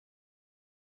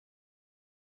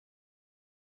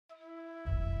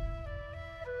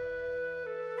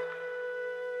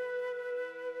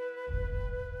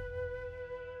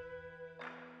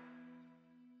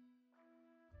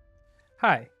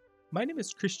Hi, my name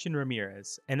is Christian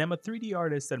Ramirez, and I'm a 3D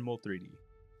artist at Mold3D.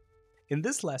 In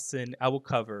this lesson, I will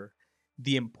cover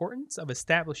the importance of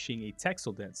establishing a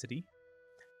texel density,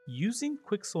 using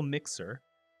Quixel Mixer,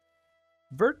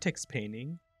 vertex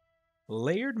painting,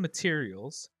 layered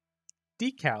materials,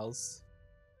 decals,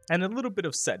 and a little bit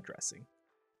of set dressing.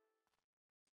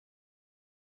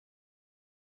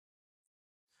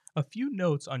 A few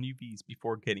notes on UVs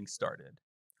before getting started.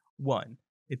 1.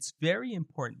 It's very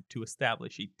important to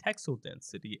establish a texel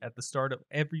density at the start of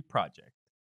every project.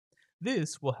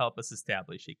 This will help us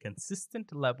establish a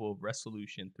consistent level of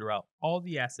resolution throughout all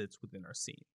the assets within our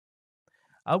scene.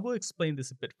 I will explain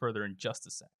this a bit further in just a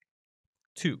sec.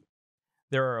 2.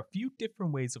 There are a few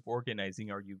different ways of organizing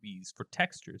our UVs for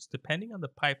textures depending on the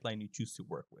pipeline you choose to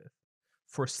work with.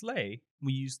 For Slay,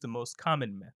 we use the most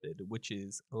common method, which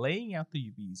is laying out the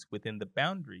UVs within the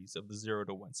boundaries of the 0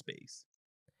 to 1 space.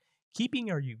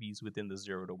 Keeping our UVs within the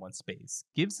 0 to 1 space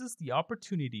gives us the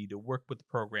opportunity to work with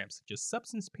programs such as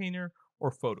Substance Painter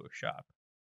or Photoshop.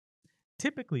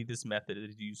 Typically, this method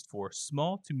is used for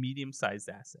small to medium sized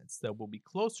assets that will be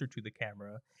closer to the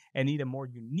camera and need a more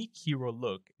unique hero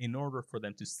look in order for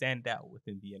them to stand out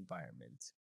within the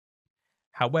environment.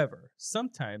 However,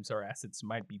 sometimes our assets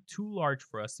might be too large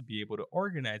for us to be able to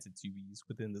organize its UVs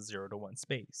within the 0 to 1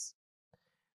 space.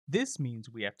 This means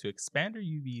we have to expand our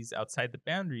UVs outside the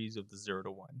boundaries of the 0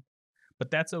 to 1, but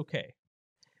that's okay.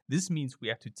 This means we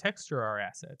have to texture our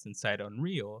assets inside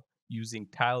Unreal using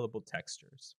tileable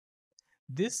textures.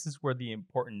 This is where the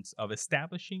importance of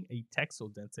establishing a texel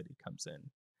density comes in.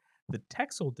 The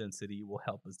texel density will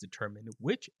help us determine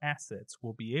which assets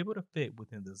will be able to fit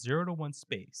within the 0 to 1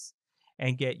 space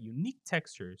and get unique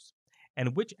textures,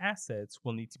 and which assets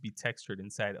will need to be textured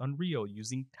inside Unreal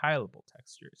using tileable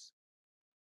textures.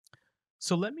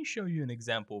 So let me show you an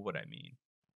example of what I mean.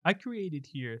 I created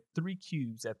here 3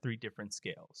 cubes at 3 different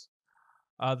scales.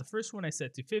 The first one I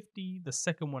set to 50, the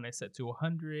second one I set to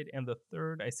 100, and the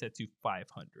third I set to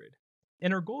 500.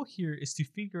 And our goal here is to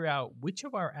figure out which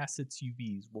of our assets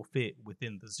UVs will fit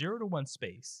within the 0 to 1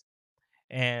 space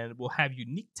and will have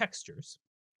unique textures,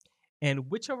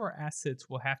 and which of our assets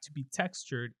will have to be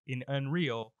textured in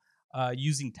Unreal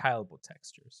using tileable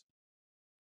textures.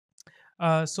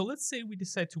 So let's say we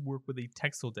decide to work with a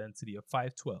texel density of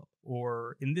 512,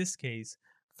 or in this case,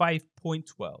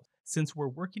 5.12, since we're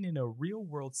working in a real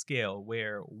world scale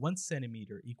where 1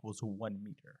 centimeter equals 1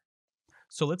 meter.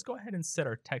 So let's go ahead and set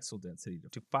our texel density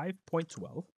to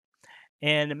 5.12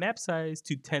 and a map size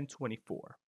to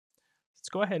 1024. Let's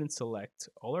go ahead and select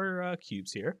all our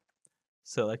cubes here,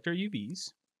 select our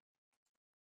UVs,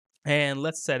 and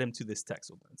let's set them to this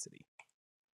texel density.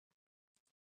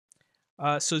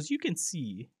 So as you can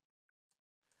see,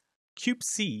 Cube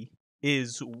C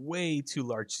is way too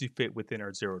large to fit within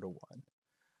our 0 to 1.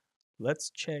 Let's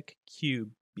check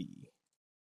Cube B.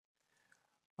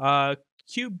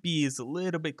 Cube B is a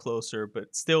little bit closer,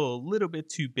 but still a little bit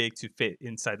too big to fit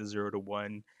inside the 0 to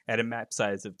 1 at a map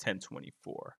size of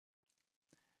 1024.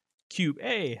 Cube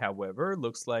A, however,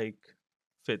 looks like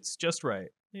fits just right.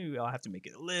 Maybe I'll have to make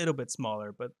it a little bit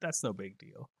smaller, but that's no big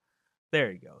deal. There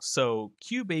you go. So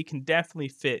Cube A can definitely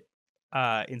fit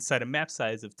inside a map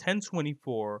size of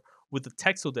 1024 with a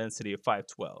texel density of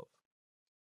 512.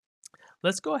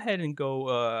 Let's go ahead and go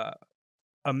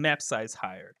a map size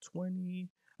higher,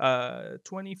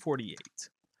 2048.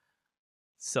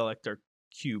 Select our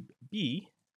cube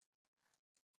B,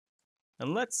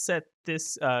 and let's set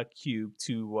this cube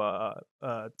to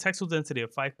texel density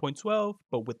of 5.12,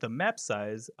 but with a map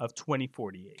size of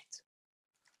 2048.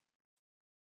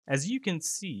 As you can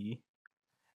see,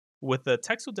 with a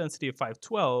texel density of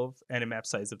 512 and a map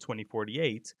size of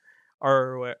 2048,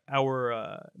 our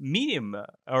medium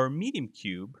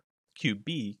cube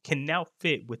B can now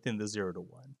fit within the 0 to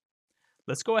 1.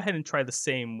 Let's go ahead and try the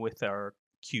same with our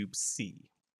cube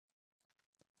C.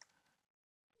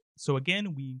 So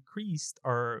again, we increased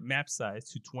our map size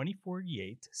to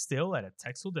 2048, still at a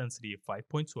texel density of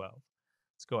 5.12.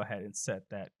 Let's go ahead and set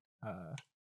that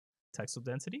texel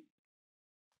density.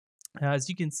 As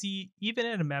you can see, even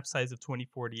at a map size of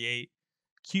 2048,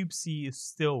 cube C is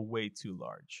still way too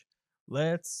large.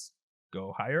 Let's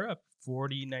go higher up,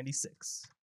 4096.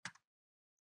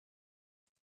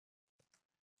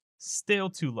 Still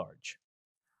too large.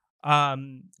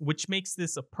 Which makes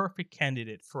this a perfect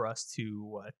candidate for us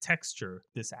to texture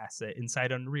this asset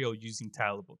inside Unreal using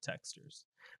tileable textures.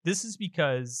 This is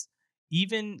because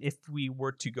even if we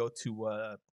were to go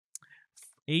to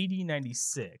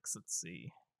 8096, let's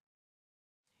see.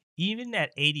 Even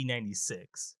at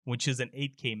 8096, which is an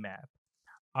 8K map,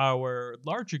 our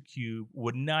larger cube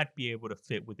would not be able to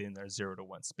fit within our 0 to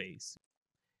 1 space.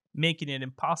 making it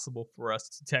impossible for us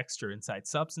to texture inside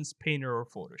Substance Painter or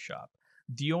Photoshop.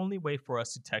 The only way for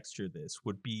us to texture this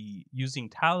would be using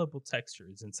tileable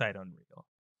textures inside Unreal.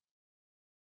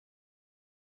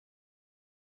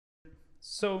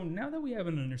 So now that we have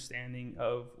an understanding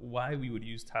of why we would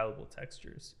use tileable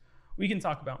textures, we can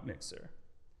talk about Mixer.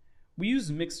 We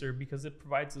use Mixer because it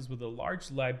provides us with a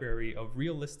large library of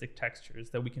realistic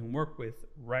textures that we can work with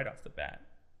right off the bat.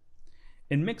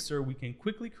 In Mixer, we can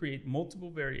quickly create multiple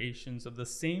variations of the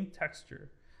same texture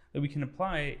that we can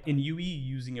apply in UE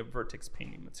using a vertex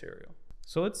painting material.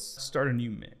 So let's start a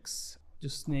new mix.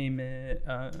 Just name it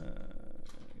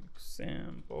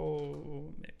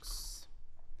example mix.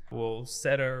 We'll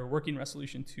set our working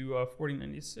resolution to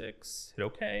 4096, hit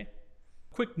OK.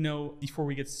 Quick note before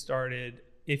we get started,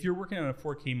 if you're working on a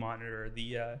 4K monitor,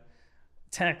 the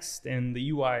text and the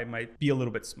UI might be a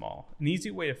little bit small. An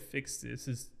easy way to fix this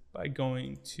is by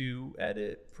going to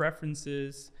Edit,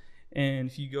 Preferences, and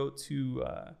if you go to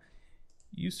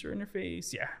User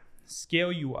Interface, Scale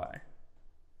UI.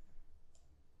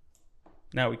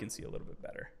 Now we can see a little bit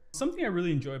better. Something I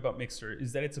really enjoy about Mixer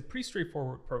is that it's a pretty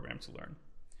straightforward program to learn.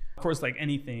 Of course, like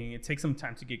anything, it takes some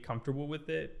time to get comfortable with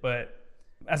it, but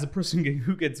as a person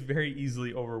who gets very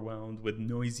easily overwhelmed with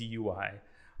noisy UI,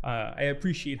 I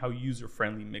appreciate how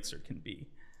user-friendly Mixer can be.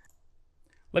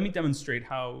 Let me demonstrate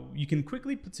how you can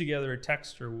quickly put together a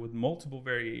texture with multiple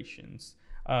variations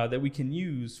that we can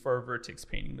use for our vertex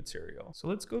painting material. So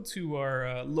let's go to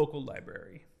our local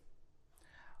library.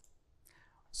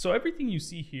 So everything you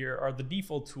see here are the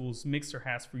default tools Mixer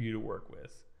has for you to work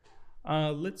with.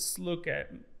 Let's look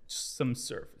at some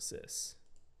surfaces.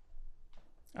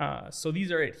 So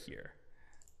these are it here.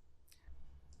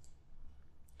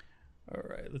 All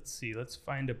right, let's see. Let's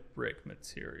find a brick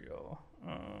material.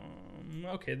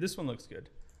 Okay, this one looks good.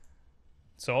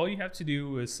 So all you have to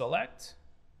do is select,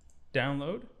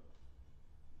 download,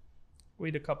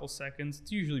 wait a couple seconds.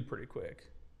 It's usually pretty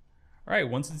quick. All right,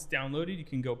 once it's downloaded, you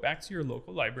can go back to your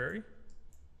local library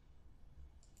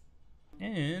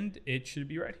and it should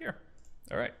be right here.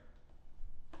 All right.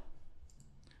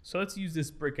 So let's use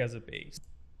this brick as a base.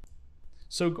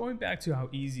 So going back to how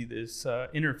easy this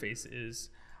interface is,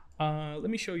 let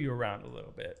me show you around a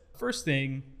little bit. First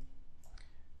thing,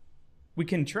 we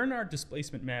can turn our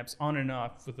displacement maps on and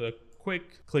off with a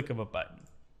quick click of a button.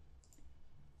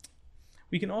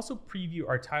 We can also preview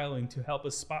our tiling to help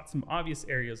us spot some obvious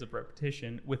areas of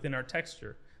repetition within our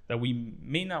texture that we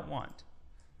may not want.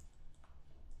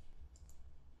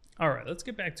 All right, let's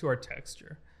get back to our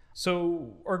texture.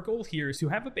 So our goal here is to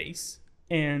have a base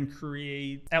and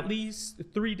create at least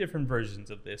 3 different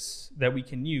versions of this that we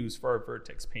can use for our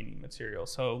vertex painting material.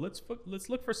 So let's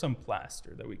look for some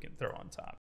plaster that we can throw on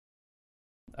top.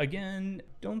 Again,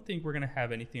 don't think we're gonna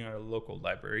have anything in our local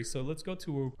library, so let's go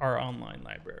to our online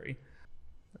library.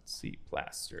 Let's see,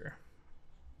 plaster.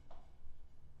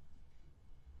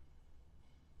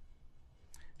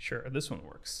 Sure, this one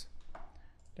works.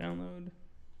 Download.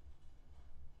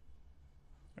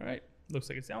 All right, looks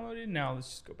like it's downloaded. Now let's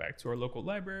just go back to our local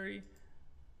library.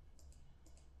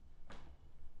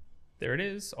 There it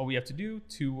is. All we have to do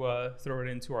to throw it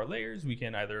into our layers, we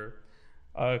can either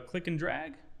click and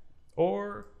drag,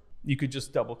 or you could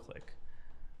just double click.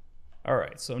 All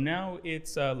right, so now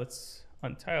it's, let's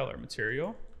untile our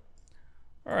material.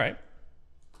 All right.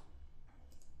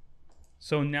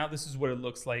 So now this is what it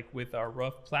looks like with our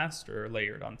rough plaster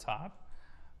layered on top.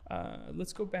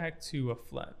 Let's go back to a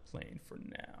flat plane for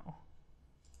now.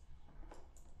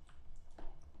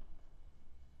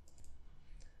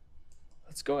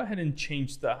 Let's go ahead and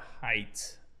change the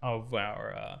height of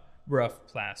our rough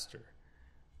plaster.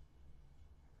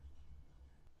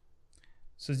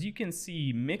 So as you can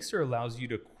see, Mixer allows you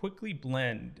to quickly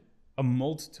blend a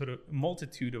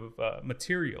multitude of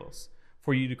materials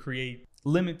for you to create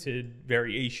limited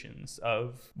variations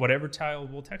of whatever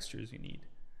tileable textures you need.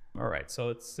 All right, so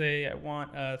let's say I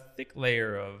want a thick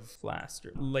layer of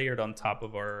plaster layered on top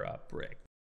of our brick.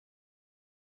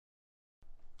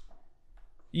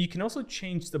 You can also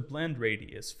change the blend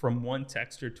radius from one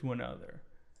texture to another,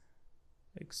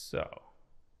 like so.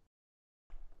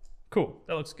 Cool,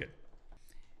 that looks good.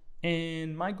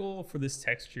 And my goal for this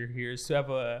texture here is to have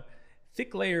a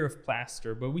thick layer of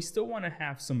plaster, but we still want to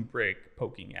have some brick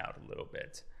poking out a little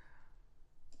bit.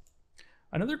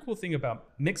 Another cool thing about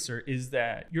Mixer is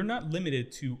that you're not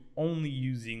limited to only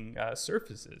using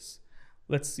surfaces.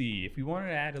 Let's see, if we wanted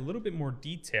to add a little bit more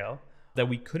detail that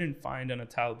we couldn't find on a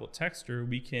tileable texture,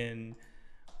 we can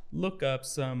look up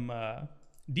some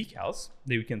decals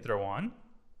that we can throw on.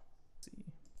 Let's see.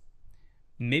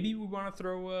 Maybe we want to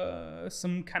throw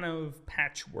some kind of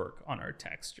patchwork on our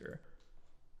texture.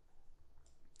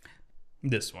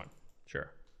 This one,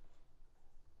 sure.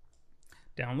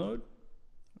 Download,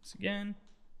 once again,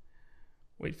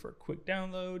 wait for a quick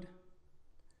download.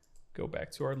 Go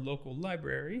back to our local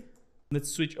library.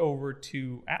 Let's switch over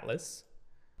to Atlas.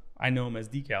 I know them as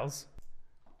decals.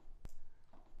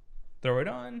 Throw it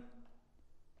on.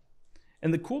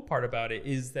 And the cool part about it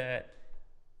is that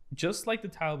just like the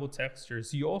tileable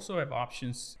textures, you also have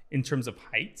options in terms of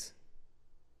height,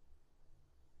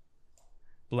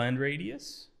 blend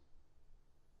radius,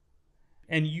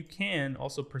 and you can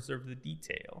also preserve the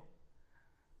detail.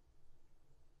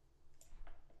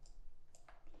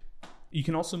 You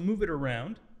can also move it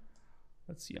around.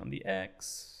 Let's see on the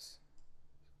X.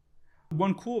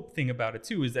 One cool thing about it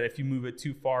too is that if you move it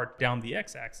too far down the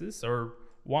X axis or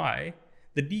Y,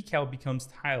 the decal becomes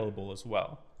tileable as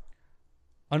well.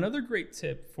 Another great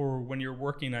tip for when you're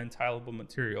working on tileable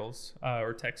materials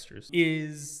or textures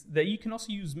is that you can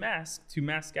also use mask to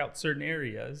mask out certain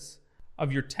areas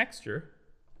of your texture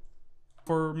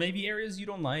for maybe areas you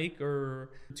don't like, or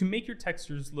to make your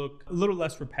textures look a little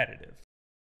less repetitive.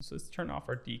 So let's turn off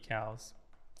our decals.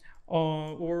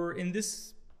 Or in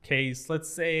this case,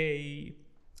 let's say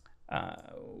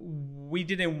we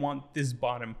didn't want this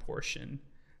bottom portion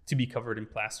to be covered in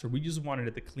plaster. We just wanted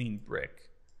it a clean brick.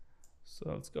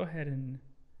 So let's go ahead and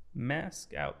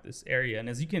mask out this area. And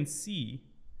as you can see,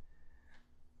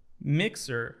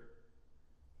 Mixer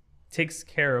takes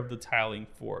care of the tiling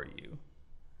for you.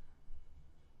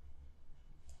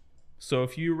 So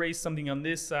if you erase something on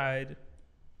this side,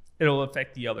 it'll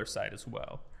affect the other side as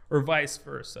well, or vice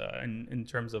versa in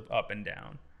terms of up and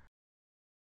down.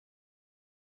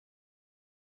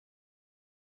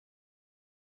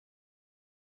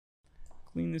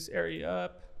 Clean this area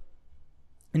up.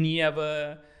 And you have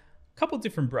a couple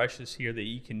different brushes here that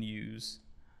you can use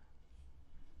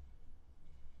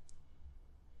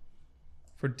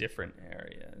for different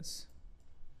areas.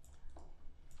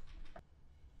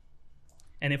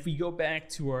 And if we go back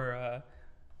to our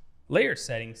layer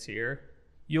settings here,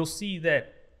 you'll see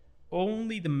that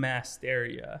only the masked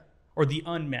area or the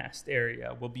unmasked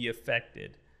area will be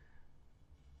affected.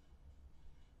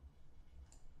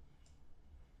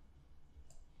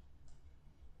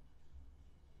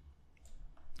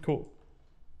 Cool.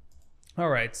 All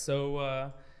right,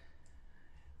 so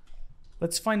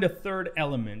let's find a third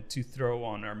element to throw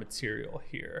on our material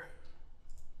here.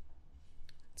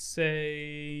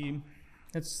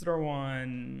 Let's throw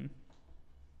on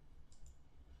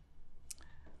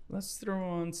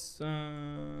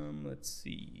some,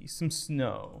 some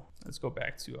snow. Let's go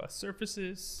back to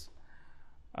surfaces.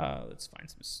 Let's find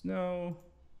some snow.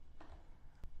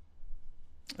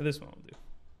 This one will do.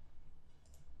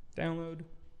 Download.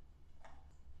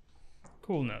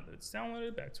 Cool, now that it's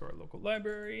downloaded, back to our local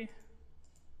library.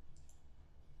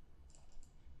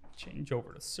 Change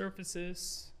over to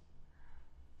surfaces.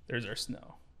 There's our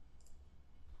snow.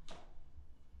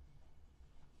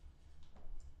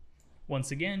 Once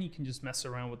again, you can just mess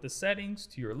around with the settings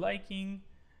to your liking.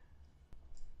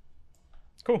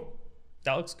 Cool,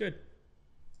 that looks good.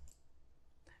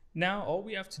 Now all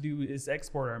we have to do is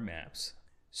export our maps.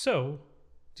 So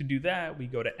to do that, we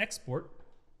go to export,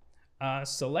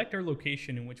 select our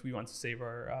location in which we want to save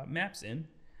our maps in,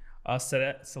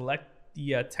 select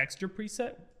the texture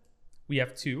preset. We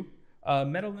have two,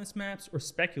 metalness maps or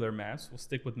specular maps. We'll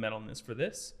stick with metalness for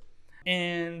this.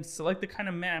 And select the kind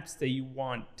of maps that you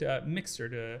want Mixer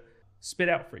to spit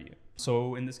out for you.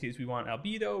 So in this case, we want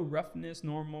albedo, roughness,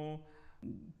 normal,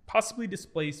 possibly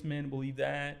displacement. We'll leave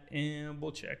that and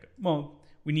we'll check. Well,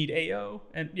 we need AO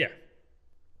and yeah,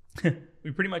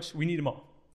 we need them all.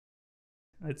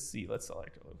 Let's see, let's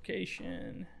select our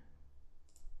location.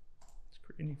 Let's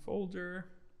create a new folder.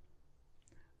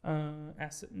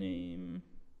 Asset name,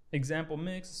 example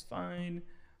mix is fine.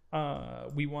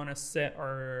 We want to set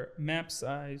our map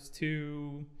size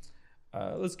to,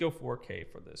 let's go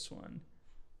 4K for this one.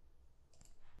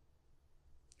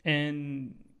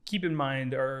 And keep in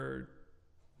mind our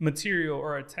material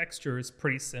or our texture is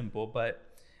pretty simple, but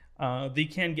they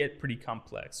can get pretty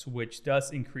complex, which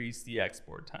does increase the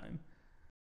export time.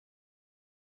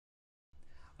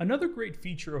 Another great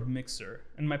feature of Mixer,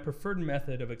 and my preferred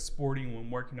method of exporting when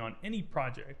working on any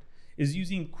project, is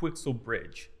using Quixel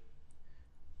Bridge.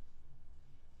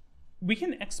 We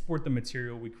can export the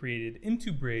material we created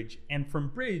into Bridge and from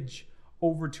Bridge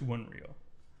over to Unreal.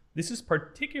 This is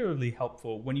particularly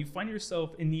helpful when you find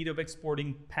yourself in need of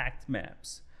exporting packed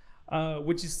maps,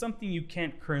 which is something you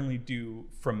can't currently do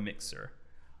from Mixer.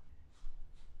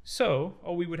 So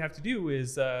all we would have to do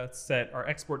is set our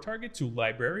export target to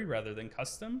library rather than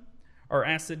custom, our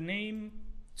asset name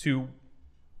to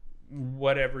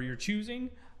whatever you're choosing,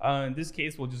 In this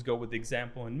case, we'll just go with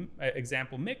example and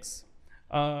example mix.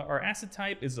 Our asset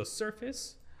type is a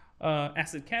surface.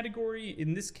 Asset category,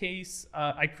 in this case,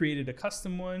 I created a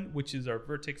custom one, which is our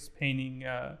vertex painting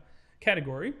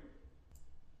category.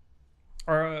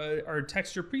 Our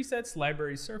texture presets,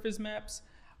 library surface maps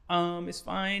is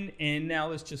fine. And now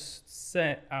let's just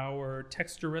set our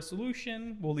texture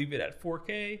resolution. We'll leave it at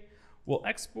 4K. We'll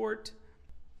export.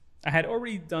 I had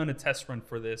already done a test run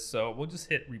for this, so we'll just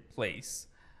hit replace.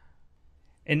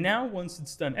 And now once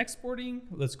it's done exporting,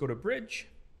 let's go to bridge.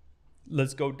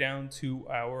 Let's go down to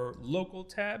our local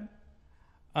tab,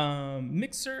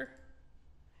 mixer.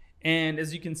 And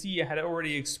as you can see, I had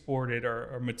already exported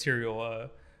our material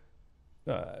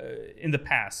in the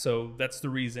past. So that's the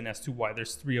reason as to why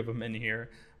there's 3 of them in here.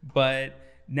 But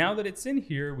now that it's in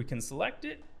here, we can select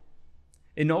it.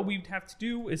 And all we'd have to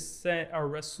do is set our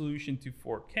resolution to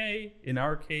 4K. In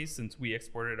our case, since we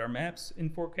exported our maps in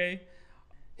 4K,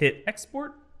 hit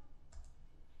export.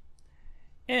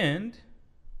 And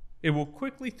it will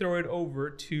quickly throw it over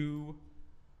to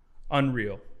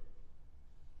Unreal.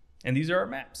 And these are our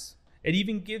maps. It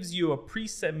even gives you a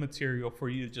preset material for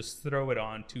you to just throw it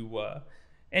on to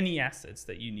any assets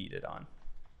that you need it on.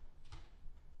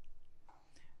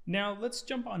 Now let's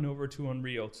jump on over to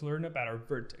Unreal to learn about our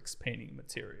vertex painting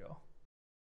material.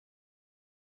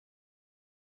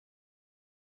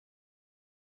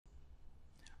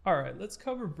 All right, let's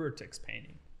cover vertex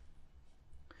painting.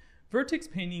 Vertex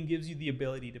painting gives you the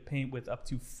ability to paint with up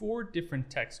to 4 different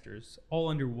textures, all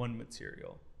under one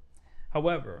material.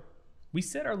 However, we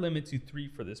set our limit to 3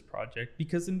 for this project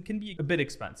because it can be a bit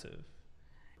expensive.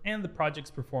 And the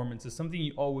project's performance is something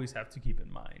you always have to keep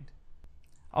in mind.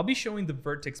 I'll be showing the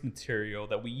vertex material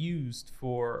that we used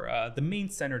for the main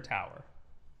center tower.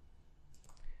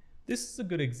 This is a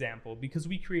good example because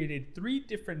we created 3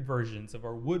 different versions of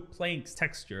our wood planks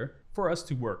texture for us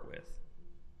to work with.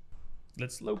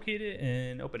 Let's locate it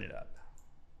and open it up.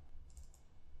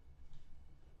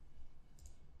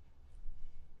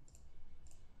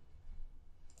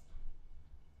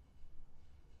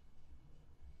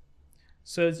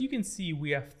 So as you can see,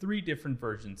 we have 3 different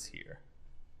versions here.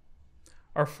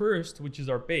 Our first, which is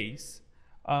our base,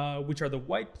 which are the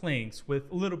white planks with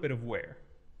a little bit of wear.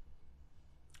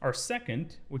 Our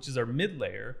second, which is our mid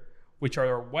layer, which are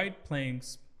our white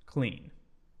planks clean.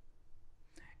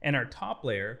 And our top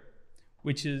layer,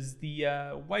 which is the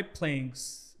white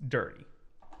planks dirty.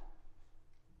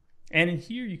 And in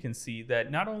here you can see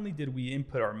that not only did we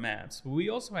input our maps, but we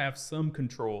also have some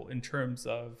control in terms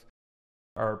of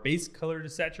our base color to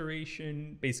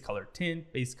saturation, base color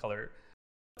tint, base color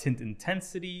tint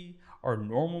intensity, our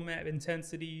normal map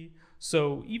intensity.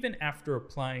 So even after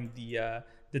applying the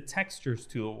textures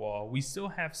to the wall, we still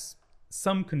have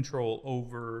some control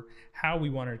over how we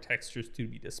want our textures to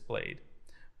be displayed.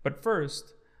 But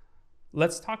first,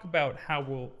 let's talk about how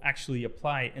we'll actually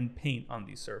apply and paint on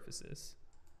these surfaces.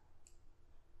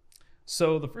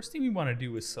 So the first thing we want to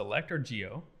do is select our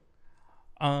geo.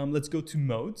 Let's go to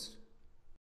modes.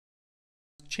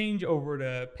 Change over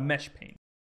to mesh paint.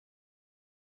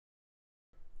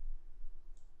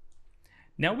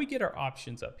 Now we get our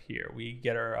options up here. We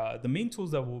get our the main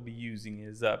tools that we'll be using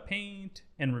is paint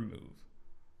and remove.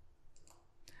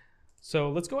 So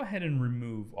let's go ahead and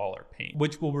remove all our paint,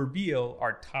 which will reveal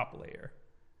our top layer,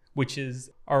 which is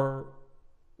our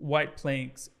white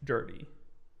planks dirty.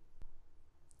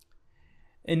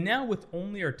 And now with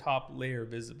only our top layer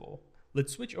visible,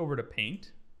 let's switch over to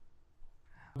paint.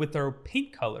 With our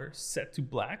paint color set to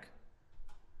black,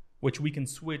 which we can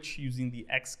switch using the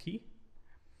X key.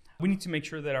 We need to make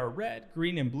sure that our red,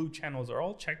 green, and blue channels are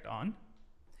all checked on.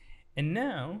 And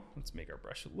now, let's make our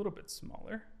brush a little bit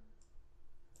smaller.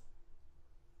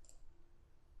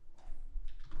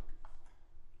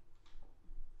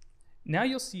 Now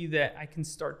you'll see that I can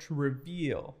start to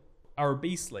reveal our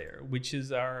base layer, which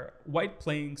is our white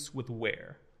planks with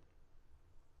wear.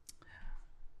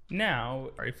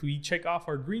 Now, if we check off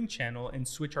our green channel and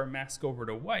switch our mask over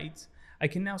to white, I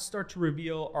can now start to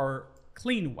reveal our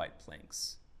clean white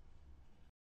planks.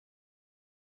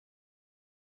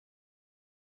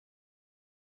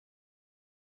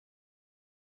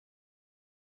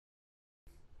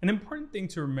 An important thing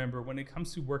to remember when it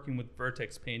comes to working with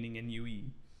vertex painting in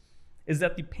UE is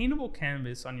that the paintable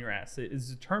canvas on your asset is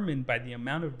determined by the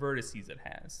amount of vertices it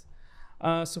has.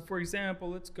 So for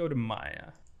example, let's go to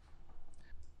Maya.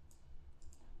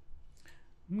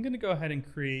 I'm going to go ahead and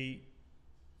create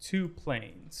 2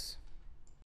 planes.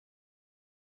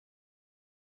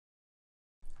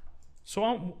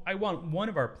 So I want one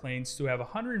of our planes to have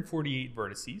 148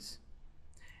 vertices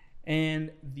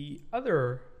and the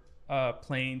other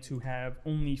plane to have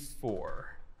only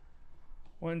 4.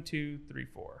 1, 2, 3,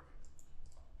 4.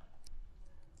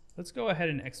 Let's go ahead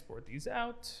and export these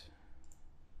out.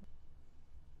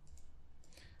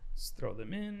 Let's throw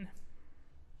them in.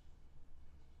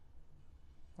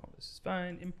 All this is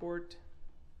fine. Import.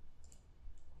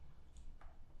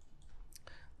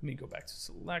 Let me go back to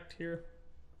select here.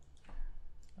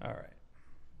 All right.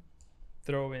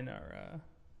 Throw in our,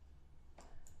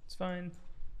 it's fine.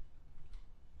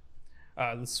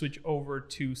 Let's switch over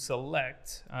to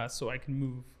select so I can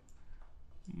move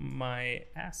my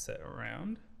asset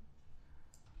around.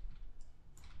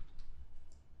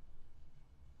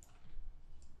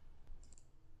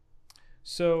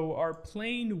 So our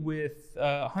plane with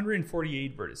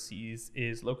 148 vertices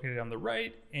is located on the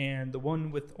right, and the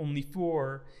one with only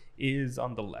 4 is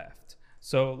on the left.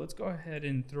 So let's go ahead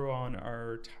and throw on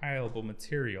our tileable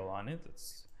material on it.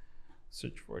 Let's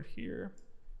search for it here.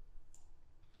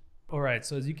 All right,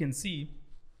 so as you can see,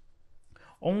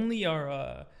 only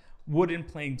our wooden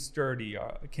plank sturdy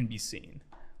can be seen.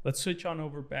 Let's switch on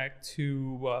over back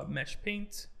to mesh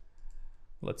paint.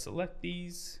 Let's select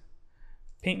these.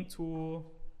 Paint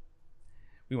tool.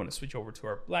 We want to switch over to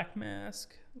our black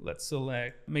mask. Let's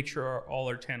select, make sure all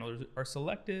our channels are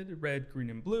selected, red, green,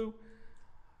 and blue.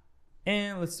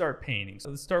 And let's start painting. So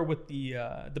let's start with the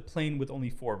plane with only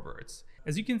 4 verts.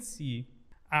 As you can see,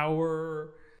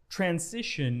 our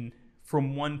transition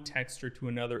from one texture to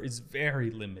another is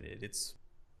very limited.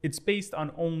 It's based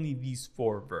on only these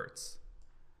 4 verts.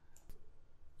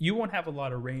 You won't have a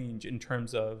lot of range in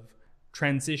terms of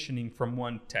transitioning from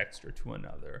one texture to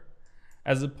another.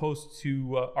 As opposed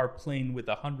to our plane with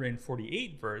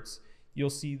 148 verts, you'll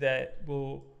see that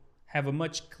we'll have a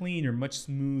much cleaner, much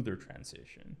smoother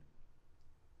transition.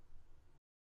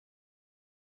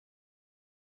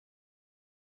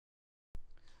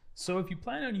 So if you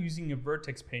plan on using a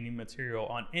vertex painting material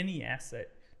on any asset,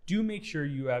 do make sure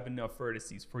you have enough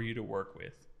vertices for you to work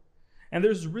with. And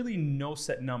there's really no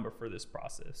set number for this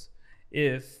process.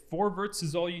 If 4 verts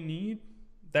is all you need,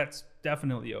 that's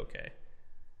definitely okay.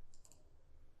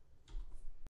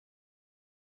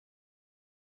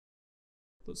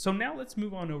 So now let's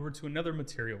move on over to another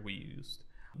material we used,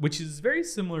 which is very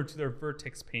similar to their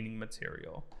vertex painting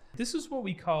material. This is what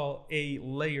we call a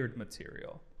layered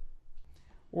material.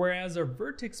 Whereas our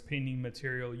vertex painting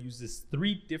material uses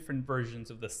 3 different versions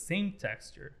of the same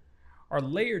texture, our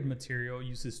layered material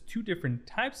uses 2 different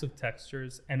types of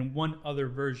textures and 1 other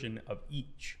version of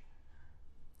each.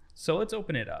 So let's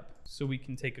open it up so we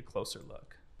can take a closer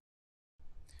look.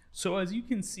 So as you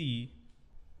can see,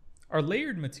 our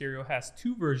layered material has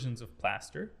 2 versions of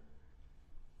plaster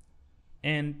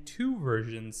and 2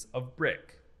 versions of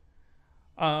brick.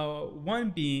 One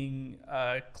being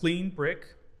clean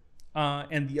brick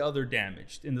and the other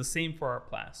damaged, and the same for our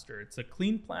plaster. It's a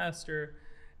clean plaster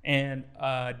and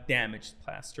damaged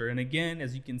plaster. And again,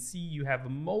 as you can see, you have a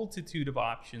multitude of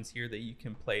options here that you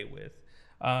can play with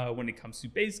when it comes to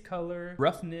base color,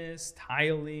 roughness,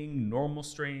 tiling, normal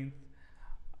strength.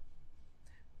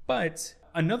 But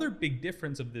another big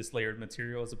difference of this layered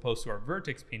material as opposed to our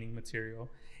vertex painting material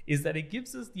is that it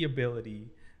gives us the ability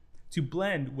to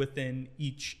blend within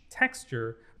each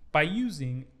texture by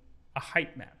using a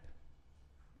height map.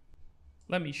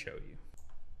 Let me show you.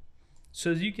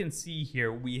 So as you can see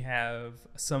here, we have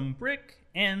some brick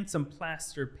and some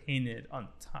plaster painted on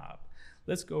top.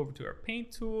 Let's go over to our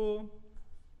paint tool.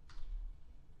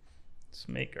 Let's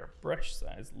make our brush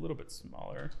size a little bit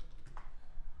smaller.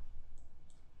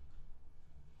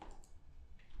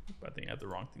 I think I have the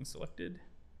wrong thing selected.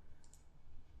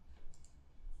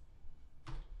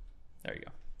 There you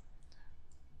go.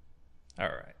 All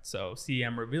right, so see,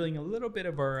 I'm revealing a little bit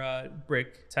of our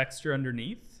brick texture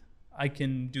underneath. I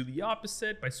can do the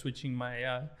opposite by switching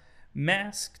my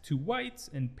mask to white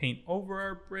and paint over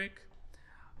our brick.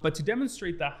 But to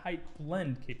demonstrate the height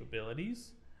blend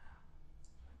capabilities,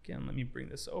 again, let me bring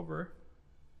this over.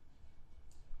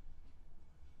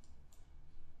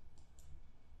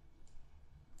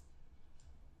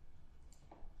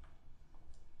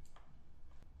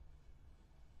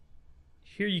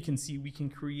 Here you can see we can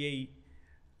create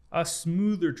a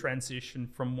smoother transition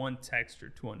from one texture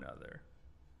to another.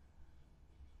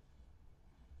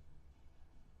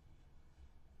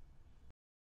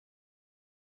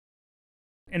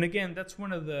 And again, that's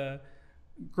one of the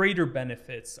greater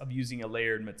benefits of using a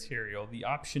layered material, the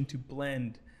option to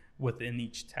blend within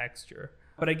each texture.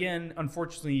 But again,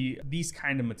 unfortunately, these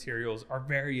kind of materials are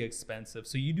very expensive,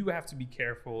 so you do have to be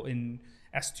careful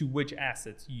as to which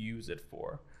assets you use it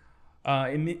for.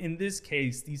 In this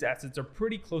case, these assets are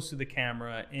pretty close to the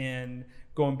camera, and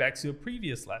going back to a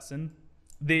previous lesson,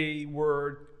 they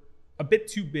were a bit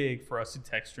too big for us to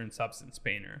texture in Substance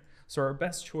Painter. So our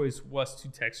best choice was to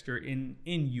texture in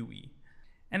UE.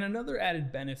 And another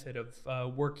added benefit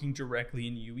of working directly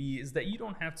in UE is that you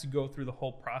don't have to go through the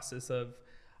whole process of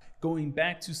going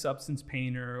back to Substance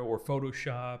Painter or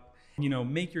Photoshop,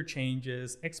 make your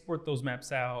changes, export those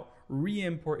maps out,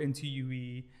 re-import into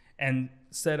UE, and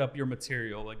set up your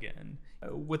material again.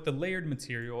 With the layered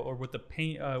material or with the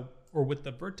paint or with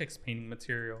the vertex painting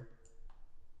material,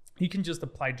 you can just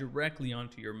apply directly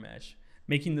onto your mesh,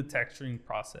 making the texturing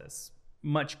process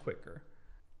much quicker,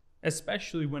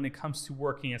 especially when it comes to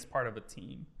working as part of a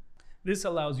team. This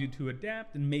allows you to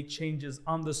adapt and make changes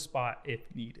on the spot if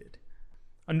needed.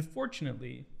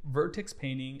 Unfortunately, vertex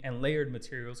painting and layered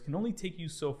materials can only take you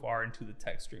so far into the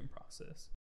texturing process.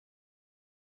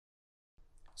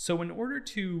 So in order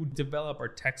to develop our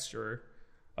texture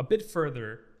a bit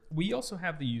further, we also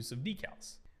have the use of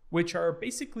decals, which are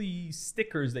basically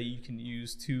stickers that you can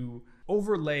use to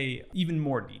overlay even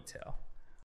more detail.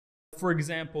 For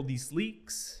example, these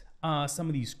leaks, some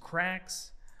of these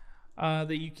cracks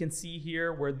that you can see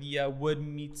here where the wood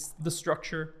meets the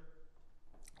structure,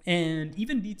 and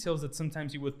even details that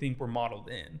sometimes you would think were modeled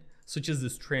in, such as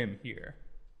this trim here.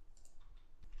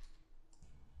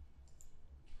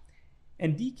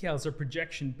 And decals are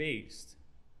projection based,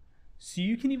 so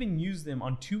you can even use them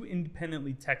on two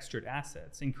independently textured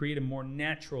assets and create a more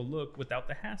natural look without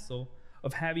the hassle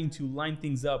of having to line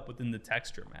things up within the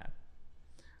texture map.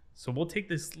 So we'll take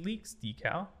this leaks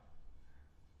decal,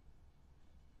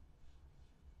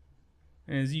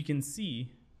 and as you can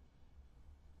see,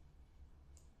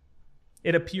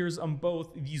 it appears on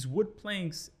both these wood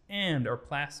planks and our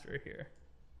plaster here.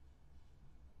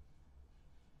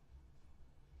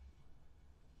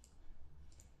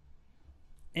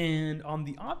 And on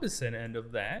the opposite end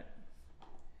of that,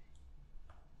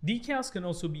 decals can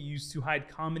also be used to hide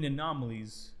common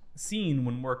anomalies seen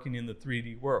when working in the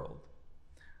 3D world,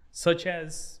 such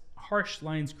as harsh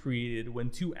lines created when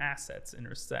two assets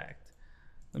intersect.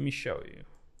 Let me show you.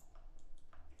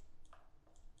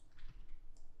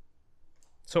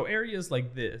 So areas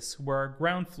like this, where our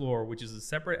ground floor, which is a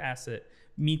separate asset,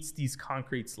 meets these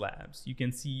concrete slabs, you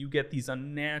can see you get these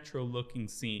unnatural looking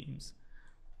seams.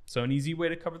 So an easy way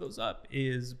to cover those up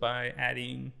is by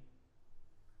adding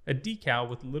a decal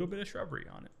with a little bit of shrubbery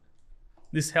on it.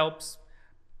 This helps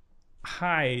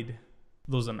hide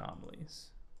those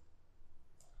anomalies.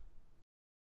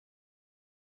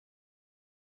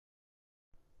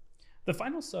 The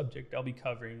final subject I'll be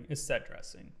covering is set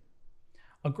dressing.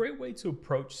 A great way to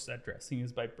approach set dressing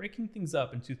is by breaking things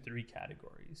up into three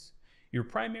categories: your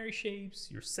primary shapes,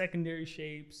 your secondary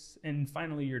shapes, and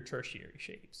finally your tertiary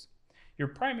shapes. Your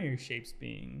primary shapes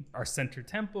being our center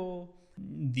temple,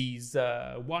 these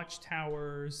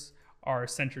watchtowers, our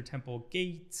center temple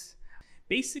gates,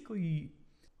 basically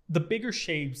the bigger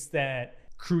shapes that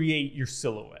create your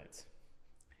silhouette.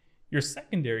 Your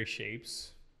secondary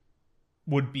shapes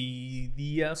would be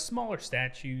the smaller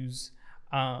statues,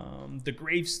 the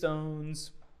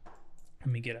gravestones. Let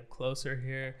me get up closer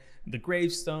here. The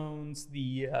gravestones,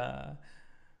 the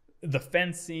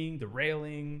fencing, the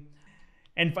railing,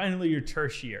 and finally your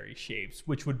tertiary shapes,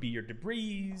 which would be your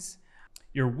debris,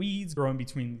 your weeds growing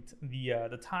between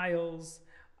the tiles,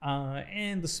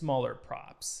 and the smaller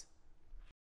props.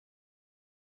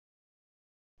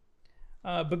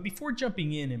 But before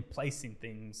jumping in and placing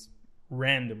things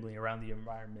randomly around the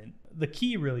environment, the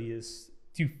key really is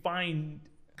to find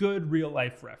good real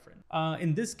life reference.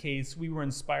 In this case, we were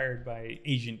inspired by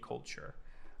Asian culture,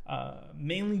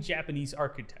 mainly Japanese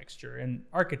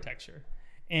architecture,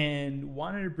 and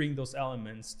wanted to bring those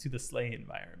elements to the sleigh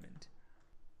environment.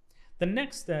 The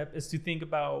next step is to think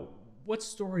about what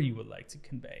story you would like to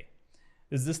convey.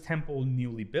 Is this temple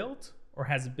newly built, or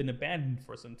has it been abandoned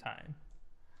for some time?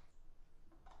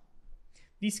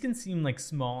 These can seem like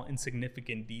small,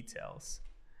 insignificant details,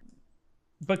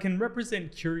 but can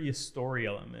represent curious story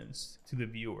elements to the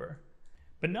viewer.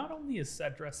 But not only is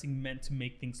set dressing meant to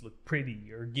make things look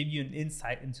pretty or give you an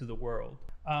insight into the world,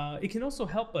 it can also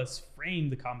help us frame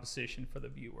the composition for the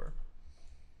viewer.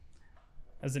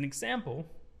 As an example,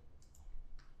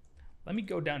 let me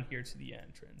go down here to the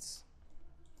entrance.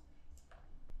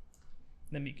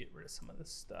 Let me get rid of some of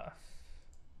this stuff.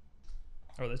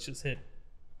 Or let's just hit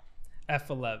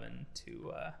F11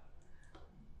 to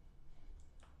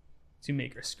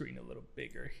make our screen a little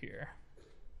bigger here.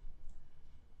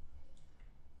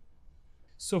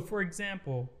 So for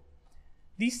example,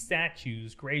 these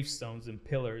statues, gravestones, and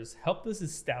pillars helped us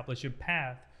establish a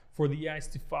path for the eyes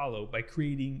to follow by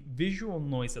creating visual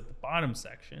noise at the bottom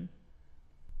section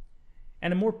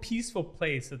and a more peaceful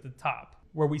place at the top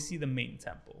where we see the main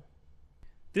temple.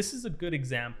 This is a good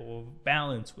example of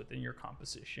balance within your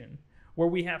composition, where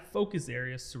we have focus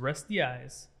areas to rest the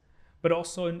eyes, but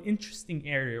also an interesting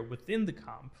area within the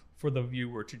comp for the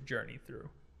viewer to journey through.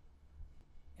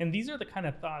 And these are the kind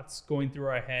of thoughts going through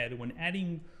our head when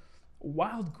adding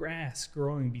wild grass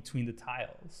growing between the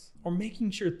tiles, or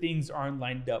making sure things aren't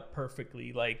lined up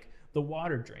perfectly, like the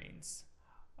water drains,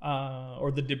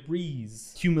 or the debris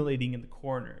accumulating in the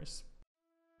corners.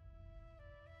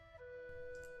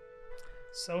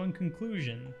 So in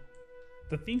conclusion,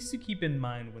 the things to keep in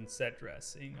mind when set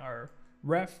dressing are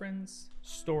reference,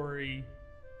 story,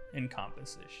 and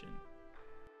composition.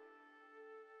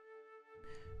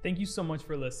 Thank you so much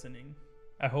for listening.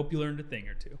 I hope you learned a thing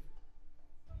or two.